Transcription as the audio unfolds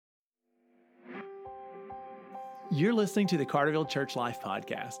You're listening to the Carterville Church Life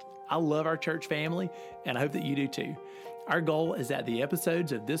Podcast. I love our church family, and I hope that you do too. Our goal is that the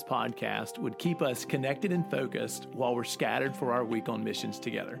episodes of this podcast would keep us connected and focused while we're scattered for our week on missions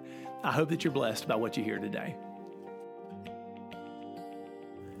together. I hope that you're blessed by what you hear today.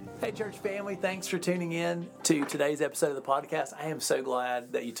 Hey, church family, thanks for tuning in to today's episode of the podcast. I am so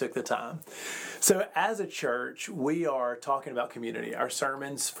glad that you took the time. So as a church, we are talking about community. Our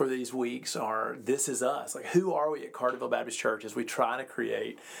sermons for these weeks are, this is us. Like, who are we at Carterville Baptist Church as we try to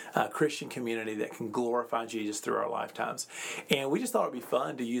create a Christian community that can glorify Jesus through our lifetimes? And we just thought it'd be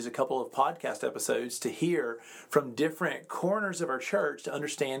fun to use a couple of podcast episodes to hear from different corners of our church to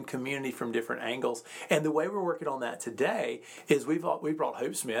understand community from different angles. And the way we're working on that today is we brought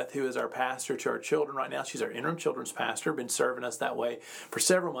Hope Smith, who is our pastor to our children right now. She's our interim children's pastor, been serving us that way for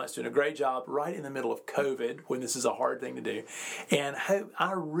several months, doing a great job right in the middle of COVID when this is a hard thing to do. And Hope,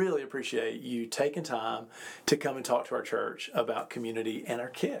 I really appreciate you taking time to come and talk to our church about community and our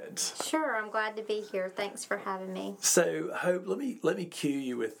kids. Sure, I'm glad to be here. Thanks for having me. So, Hope, let me cue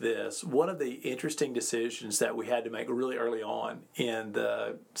you with this. One of the interesting decisions that we had to make really early on in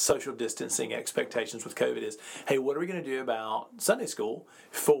the social distancing expectations with COVID is, hey, what are we going to do about Sunday school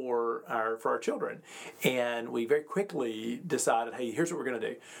for our children? And we very quickly decided, hey, here's what we're going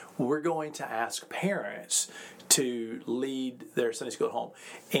to do. We're going to ask parents to lead their Sunday school at home.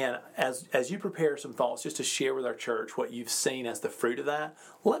 And as you prepare some thoughts just to share with our church what you've seen as the fruit of that,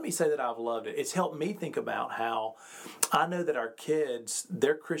 let me say that I've loved it. It's helped me think about how I know that our kids,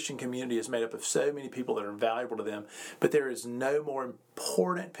 their Christian community is made up of so many people that are valuable to them, but there is no more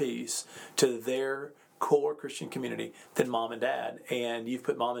important piece to their core Christian community than mom and dad. And you've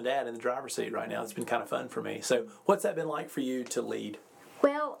put mom and dad in the driver's seat right now. It's been kind of fun for me. So what's that been like for you to lead?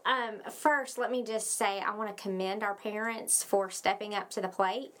 Well, first, let me just say I want to commend our parents for stepping up to the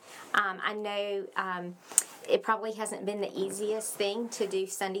plate. I know it probably hasn't been the easiest thing to do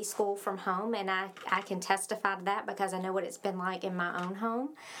Sunday school from home, and I can testify to that because I know what it's been like in my own home.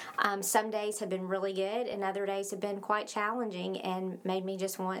 Some days have been really good, and other days have been quite challenging and made me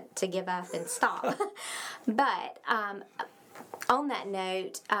just want to give up and stop. But on that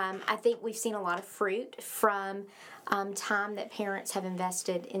note, I think we've seen a lot of fruit from time that parents have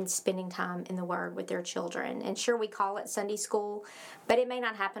invested in spending time in the Word with their children. And sure, we call it Sunday school, but it may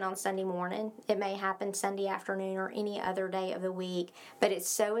not happen on Sunday morning. It may happen Sunday afternoon or any other day of the week. But it's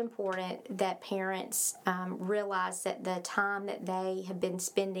so important that parents realize that the time that they have been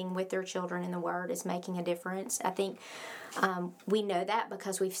spending with their children in the Word is making a difference. I think we know that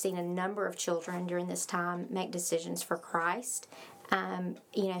because we've seen a number of children during this time make decisions for Christ.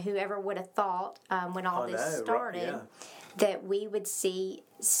 Whoever would have thought when all this started that we would see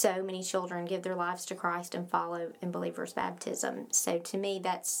so many children give their lives to Christ and follow in believers' baptism. So to me,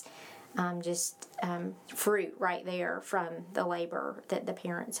 that's just fruit right there from the labor that the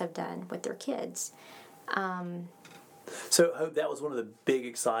parents have done with their kids. So, Hope, that was one of the big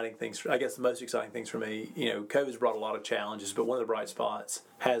exciting things, I guess the most exciting things for me. COVID's brought a lot of challenges, but one of the bright spots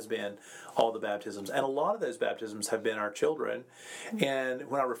has been all the baptisms. And a lot of those baptisms have been our children. And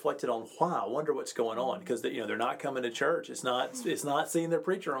when I reflected on why, I wonder what's going on. Because they're not coming to church. It's not seeing their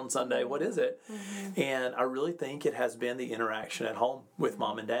preacher on Sunday. What is it? Mm-hmm. And I really think it has been the interaction at home with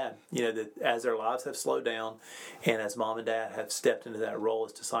mom and dad. That as their lives have slowed down and as mom and dad have stepped into that role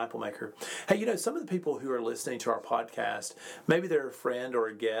as disciple maker. Hey, some of the people who are listening to our podcast, maybe they're a friend or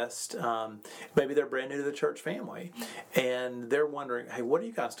a guest, maybe they're brand new to the church family, and they're wondering, hey, what are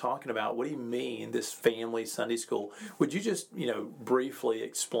you guys talking about? What do you mean, this family Sunday school? Would you just, briefly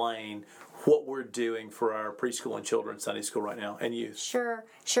explain what we're doing for our preschool and children's Sunday school right now and youth? Sure.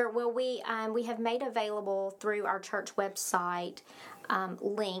 Well, we have made available through our church website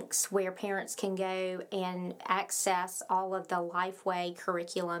links where parents can go and access all of the Lifeway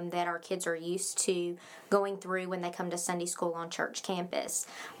curriculum that our kids are used to going through when they come to Sunday school on church campus.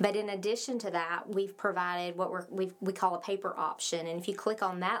 But in addition to that, we've provided what we call a paper option. And if you click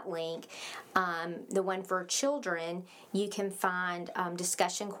on that link, the one for children, you can find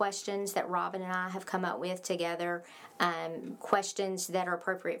discussion questions that Robin and I have come up with together, questions that are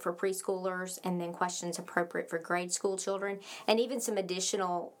appropriate for preschoolers, and then questions appropriate for grade school children, and even some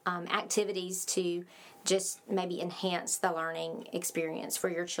additional activities to just maybe enhance the learning experience for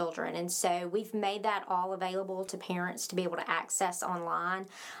your children. And so we've made that all available to parents to be able to access online.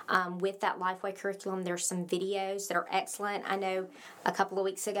 With that Lifeway curriculum, there's some videos that are excellent. I know a couple of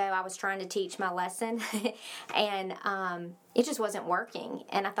weeks ago I was trying to teach my lesson and it just wasn't working.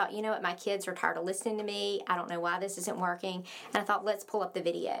 And I thought, my kids are tired of listening to me. I don't know why this isn't working. And I thought, let's pull up the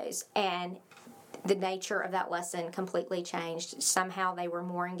videos. And the nature of that lesson completely changed. Somehow they were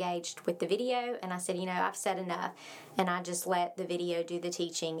more engaged with the video, and I said, I've said enough, and I just let the video do the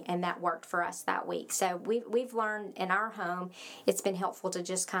teaching, and that worked for us that week. So we've learned in our home, it's been helpful to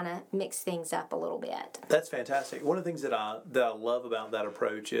just kind of mix things up a little bit. That's fantastic. One of the things that I love about that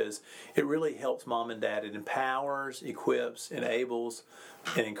approach is it really helps mom and dad. It empowers, equips, enables,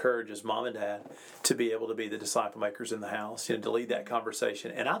 and encourages mom and dad to be able to be the disciple makers in the house, to lead that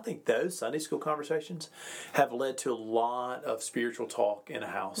conversation. And I think those Sunday school conversations have led to a lot of spiritual talk in a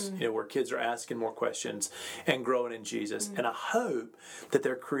house, where kids are asking more questions and growing in Jesus. And I hope that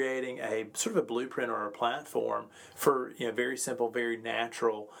they're creating a sort of a blueprint or a platform for very simple, very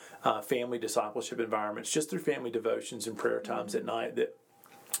natural family discipleship environments, just through family devotions and prayer times at night that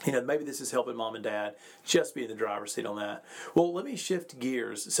maybe this is helping mom and dad just be in the driver's seat on that. Well, let me shift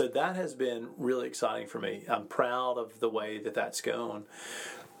gears. So that has been really exciting for me. I'm proud of the way that that's going.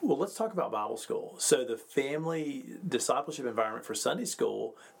 Well, let's talk about Bible school. So the family discipleship environment for Sunday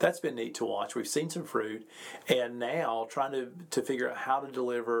school, that's been neat to watch. We've seen some fruit. And now trying to figure out how to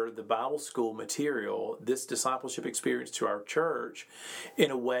deliver the Bible school material, this discipleship experience to our church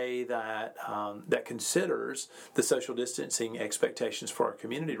in a way that that considers the social distancing expectations for our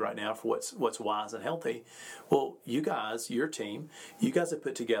community right now for what's wise and healthy. Well, you guys, your team, you guys have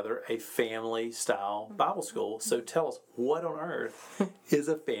put together a family-style Bible school. So tell us, what on earth is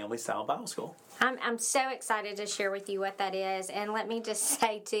a family-style Bible school? I'm so excited to share with you what that is. And let me just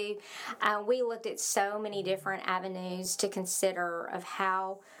say, too, we looked at so many different avenues to consider of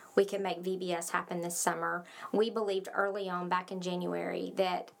how we can make VBS happen this summer. We believed early on, back in January,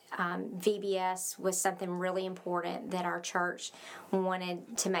 that VBS was something really important that our church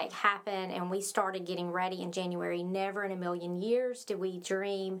wanted to make happen, and we started getting ready in January. Never in a million years did we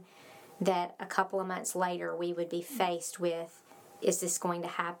dream that a couple of months later we would be faced with, is this going to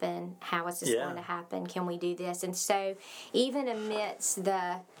happen? How is this going to happen? Can we do this? And so even amidst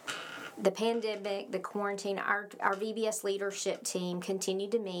the pandemic, the quarantine, our VBS leadership team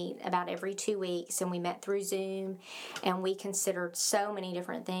continued to meet about every 2 weeks, and we met through Zoom, and we considered so many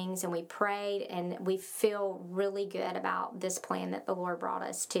different things, and we prayed, and we feel really good about this plan that the Lord brought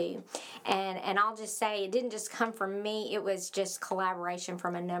us to. And I'll just say, it didn't just come from me, it was just collaboration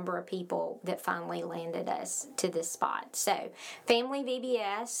from a number of people that finally landed us to this spot. So, Family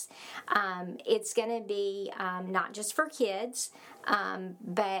VBS, it's going to be not just for kids,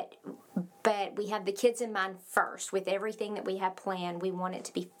 but we have the kids in mind first with everything that we have planned. We want it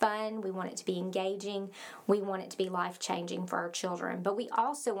to be fun. We want it to be engaging. We want it to be life-changing for our children. But we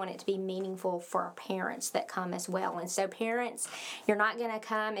also want it to be meaningful for our parents that come as well. And so parents, you're not going to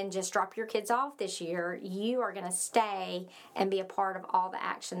come and just drop your kids off this year. You are going to stay and be a part of all the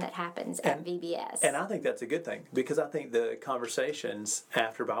action that happens at VBS. And I think that's a good thing, because I think the conversations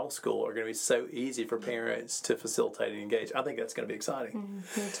after Bible school are going to be so easy for parents to facilitate and engage. I think that's going to be exciting.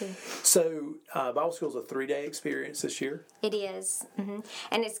 Me too. So Bible school is a 3-day experience this year? It is. And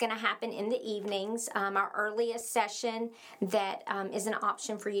it's going to happen in the evenings. Our earliest session that is an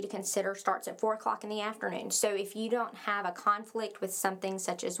option for you to consider starts at 4 o'clock in the afternoon. So if you don't have a conflict with something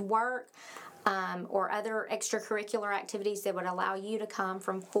such as work or other extracurricular activities that would allow you to come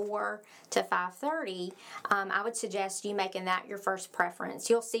from 4 to 5:30, I would suggest you making that your first preference.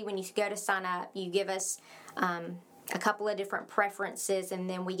 You'll see when you go to sign up, you give us a couple of different preferences, and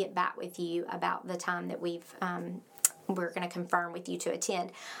then we get back with you about the time that we're going to confirm with you to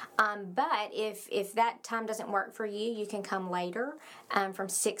attend. But if that time doesn't work for you, you can come later from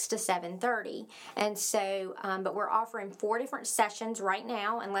 6 to 7:30. And so, but we're offering 4 different sessions right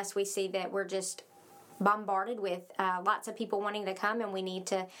now, unless we see that we're just bombarded with lots of people wanting to come and we need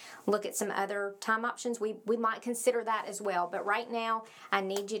to look at some other time options. We might consider that as well. But right now, I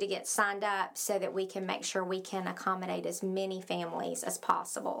need you to get signed up so that we can make sure we can accommodate as many families as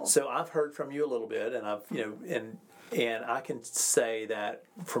possible. So I've heard from you a little bit, and I've and I can say that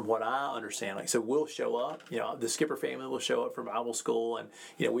from what I understand, so we'll show up. The Skipper family will show up for Bible school, and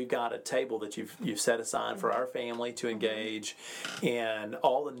we've got a table that you've set aside for our family to engage, and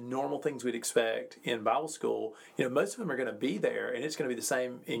all the normal things we'd expect in Bible school. Most of them are going to be there, and it's going to be the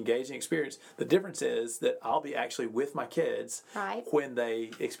same engaging experience. The difference is that I'll be actually with my kids when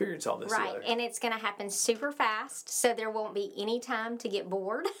they experience all this together. And it's going to happen super fast, so there won't be any time to get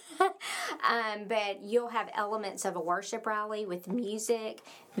bored. But you'll have elements of a worship rally with music,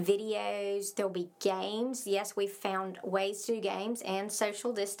 videos. There'll be games. Yes, we've found ways to do games and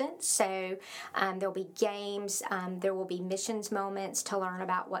social distance. So there'll be games. There will be missions moments to learn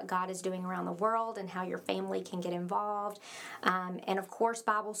about what God is doing around the world and how your family can get involved. And of course,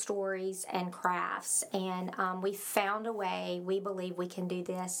 Bible stories and crafts. And we found a way, we believe we can do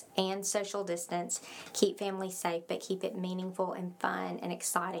this and social distance, keep families safe, but keep it meaningful and fun and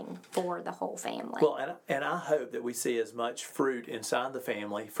exciting for the whole family. Well, and I hope that we see as much fruit inside the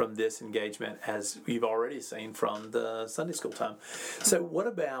family from this engagement as you've already seen from the Sunday school time. So what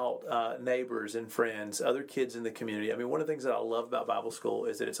about neighbors and friends, other kids in the community? I mean, one of the things that I love about Bible school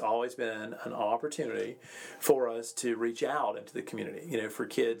is that it's always been an opportunity for us to reach out into the community, for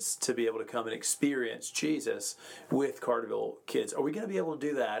kids to be able to come and experience Jesus with Carterville kids. Are we going to be able to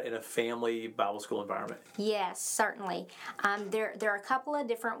do that in a family Bible school environment? Yes, certainly. There are a couple of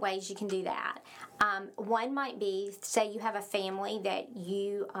different ways you can do that. One might be, say you have a family that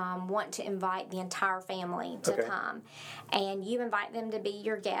you want to invite the entire family to come, and you invite them to be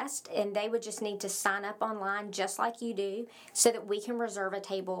your guest, and they would just need to sign up online just like you do so that we can reserve a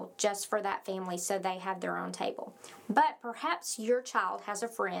table just for that family so they have their own table. But perhaps your child has a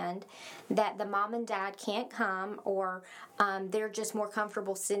friend that the mom and dad can't come, or they're just more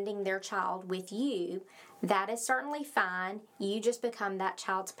comfortable sending their child with you. That is certainly fine. You just become that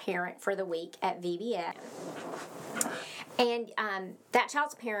child's parent for the week at VBS. And that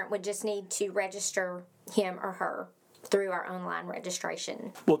child's parent would just need to register him or her through our online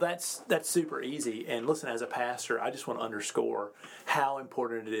registration. Well, that's super easy. And listen, as a pastor, I just want to underscore how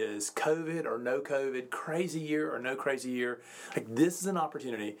important it is. COVID or no COVID, crazy year or no crazy year, like this is an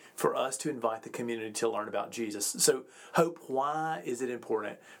opportunity for us to invite the community to learn about Jesus. So, Hope, why is it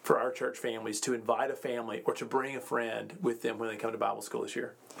important for our church families to invite a family or to bring a friend with them when they come to Bible school this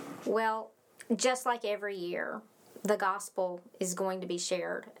year? Well, just like every year, the gospel is going to be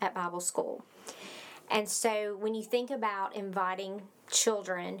shared at Bible school. And so when you think about inviting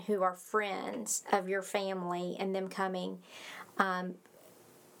children who are friends of your family and them coming, that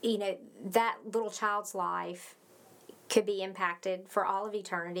little child's life could be impacted for all of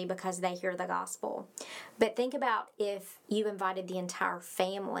eternity because they hear the gospel. But think about if you invited the entire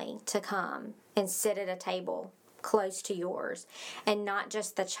family to come and sit at a table close to yours, and not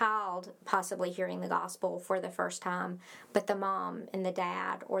just the child possibly hearing the gospel for the first time, but the mom and the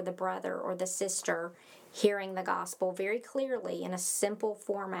dad or the brother or the sister hearing the gospel very clearly in a simple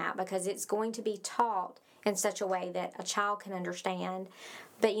format, because it's going to be taught in such a way that a child can understand.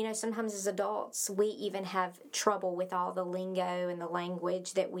 But sometimes as adults we even have trouble with all the lingo and the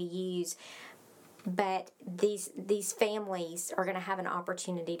language that we use. But these families are going to have an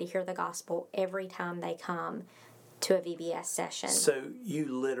opportunity to hear the gospel every time they come to a VBS session. So you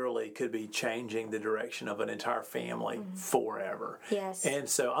literally could be changing the direction of an entire family forever. Yes. And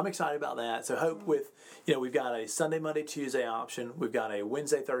so I'm excited about that. So Hope, with, we've got a Sunday, Monday, Tuesday option. We've got a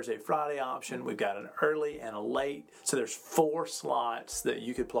Wednesday, Thursday, Friday option. We've got an early and a late. So there's 4 slots that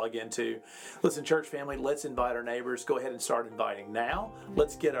you could plug into. Listen, church family, let's invite our neighbors. Go ahead and start inviting now.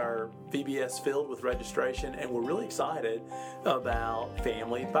 Let's get our VBS filled with registration. And we're really excited about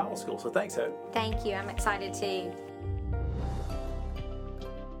Family Bible School. So thanks, Hope. Thank you. I'm excited too.